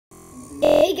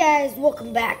Hey guys,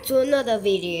 welcome back to another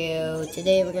video.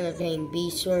 Today we're gonna be playing Bee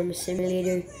Swarm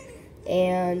Simulator,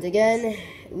 and again,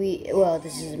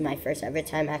 this is my first ever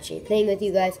time actually playing with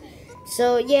you guys.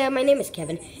 So yeah, my name is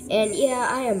Kevin, and yeah,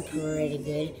 I am pretty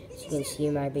good. As you can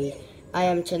see my bee. I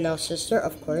am Chanel's sister,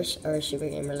 of course, or Super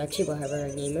Gamer Lexi, whatever her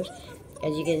gamers.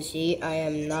 As you can see, I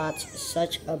am not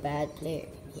such a bad player.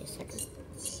 Give me a second.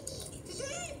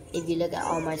 If you look at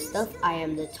all my stuff, I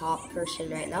am the top person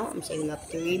right now. I'm saving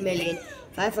up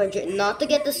 3,500,000, not to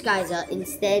get the Skyza,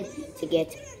 instead to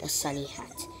get the Sunny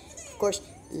Hat. Of course,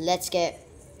 let's get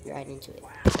right into it.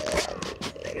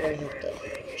 I'm gonna hit the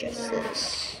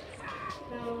justice.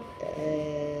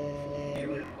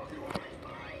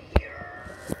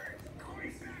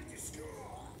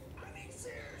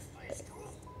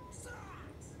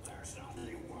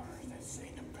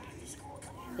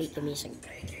 Wait, give me a second.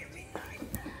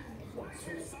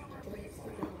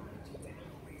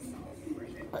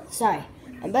 Sorry,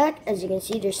 I'm back. As you can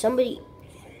see, there's somebody.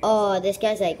 Oh, this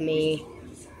guy's like me.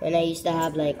 When I used to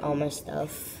have like all my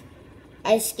stuff,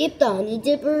 I skipped the honey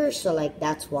dipper, so like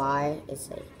that's why it's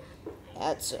like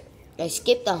that's. I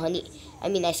skipped the honey.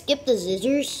 I skipped the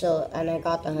scissors, so and I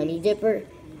got the honey dipper,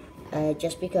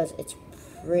 just because it's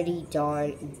pretty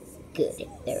darn good.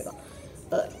 There we go.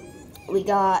 But we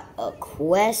got a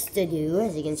quest to do.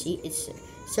 As you can see, it's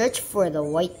search for the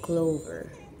white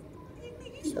clover.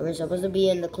 So we're supposed to be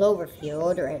in the clover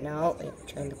field right now. I'm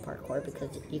trying to parkour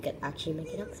because you can actually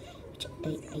make it up, which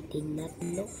I did not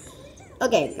know.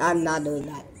 Okay, I'm not doing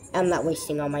that. I'm not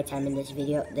wasting all my time in this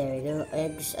video. There we go.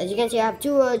 Eggs. As you can see, I have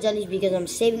two jellies because I'm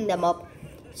saving them up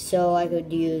so I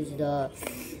could use the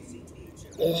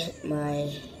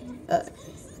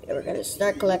we're gonna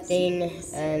start collecting,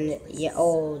 and yeah.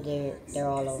 Oh, they're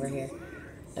all over here.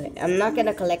 Okay, I'm not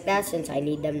gonna collect that since I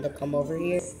need them to come over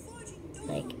here.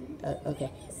 Like,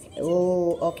 okay.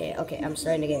 Oh, okay. I'm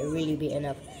starting to get really beaten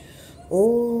up.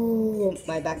 Oh,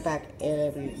 my backpack.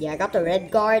 Yeah, I got the red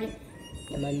guard.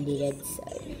 I'm on the red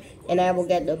side. And I will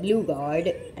get the blue guard.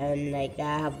 And like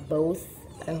that, I have both,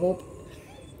 I hope.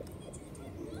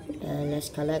 Let's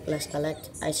collect.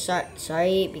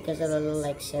 Sorry, because of the little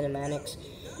like cinematics.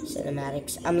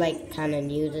 I'm like kind of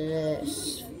new to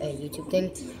this YouTube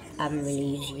thing. I haven't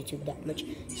really used YouTube that much.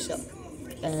 So,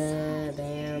 bam.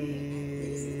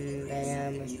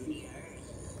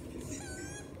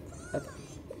 Okay.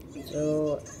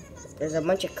 So, there's a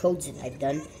bunch of codes that I've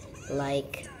done.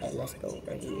 Like, let's go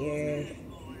over here.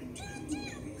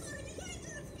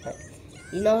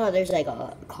 You know how there's like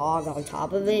a cog on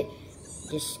top of it?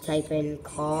 Just type in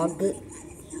cog.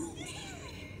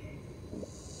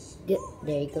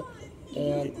 There you go.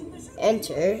 And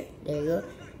enter. There you go.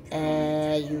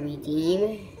 You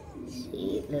redeem.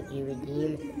 See, look, you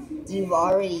redeem.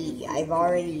 I've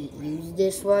already used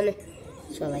this one.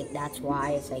 So like that's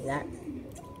why it's like that.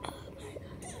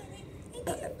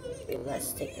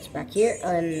 Let's take this back here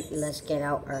and let's get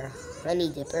out our honey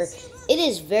dipper. It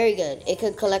is very good. It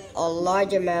could collect a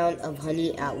large amount of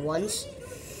honey at once,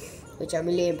 which I'm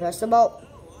really impressed about.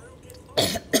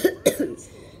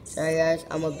 Sorry guys,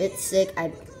 I'm a bit sick.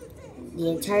 The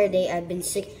entire day I've been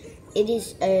sick. It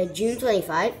is June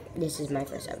 25. This is my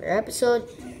first ever episode,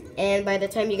 and by the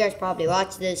time you guys probably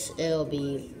watch this, it'll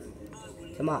be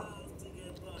tomorrow.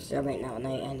 So right now,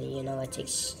 and you know it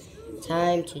takes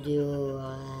time to do.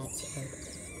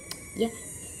 Yeah,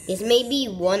 this may be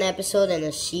one episode in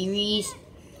a series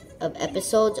of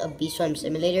episodes of Bee Swarm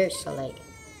Simulator. So like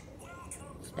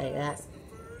that.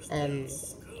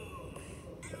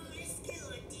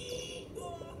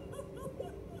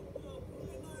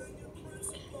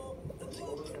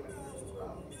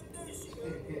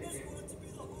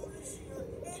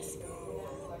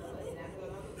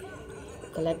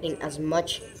 Collecting as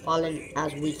much pollen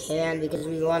as we can because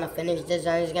we want to finish this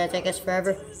and it's gonna take us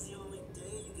forever.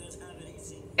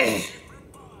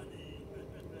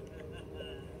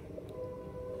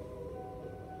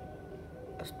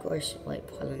 Of course, white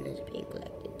pollen is being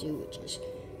collected too, which is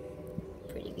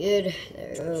pretty good. There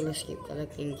we go. Let's keep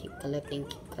collecting.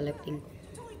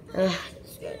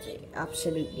 It's gonna take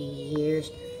absolutely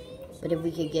years. But if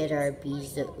we could get our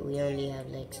bees, that we only have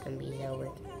like some bees that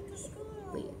work.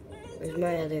 Wait, where's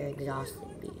my other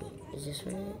exhausted bee? Is this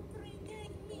one it?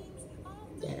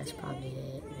 Yeah, that's probably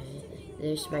it, right?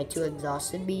 There's my two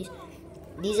exhausted bees.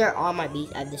 These are all my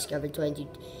bees. I've discovered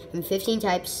 15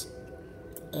 types,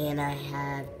 and I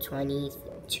have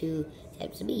 22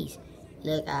 types of bees.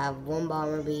 Look, I have one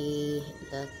bomber bee.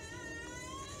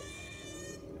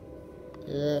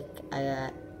 Look, I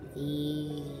got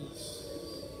these.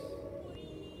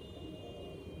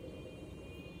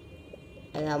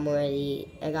 I got more of these.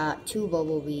 I got two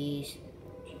bumblebees.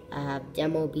 I have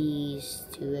Demo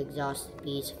Beast, 2 Exhausted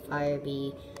Beast, Fire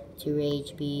Bee, 2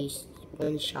 Rage Beast,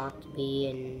 1 Shocked Bee,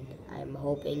 and I'm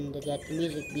hoping to get the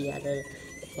Music Bee out of the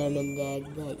Diamond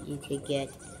Egg that you could get.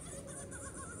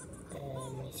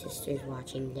 My sister's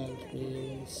watching Dank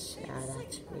Memes.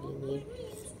 That's really weird.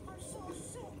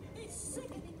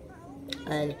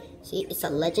 And see, it's a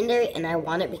legendary, and I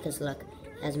want it because look,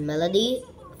 it has Melody,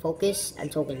 Focus,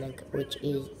 and Token Link, which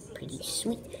is pretty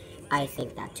sweet. I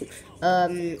think that too.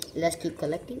 Let's keep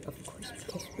collecting, of course,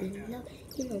 because we love,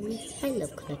 you know me, I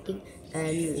love collecting,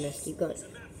 and let's keep going.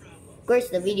 Of course,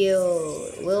 the video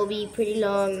will be pretty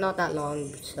long, not that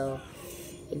long, so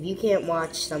if you can't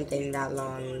watch something that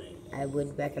long, I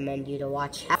would recommend you to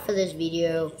watch half of this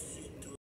video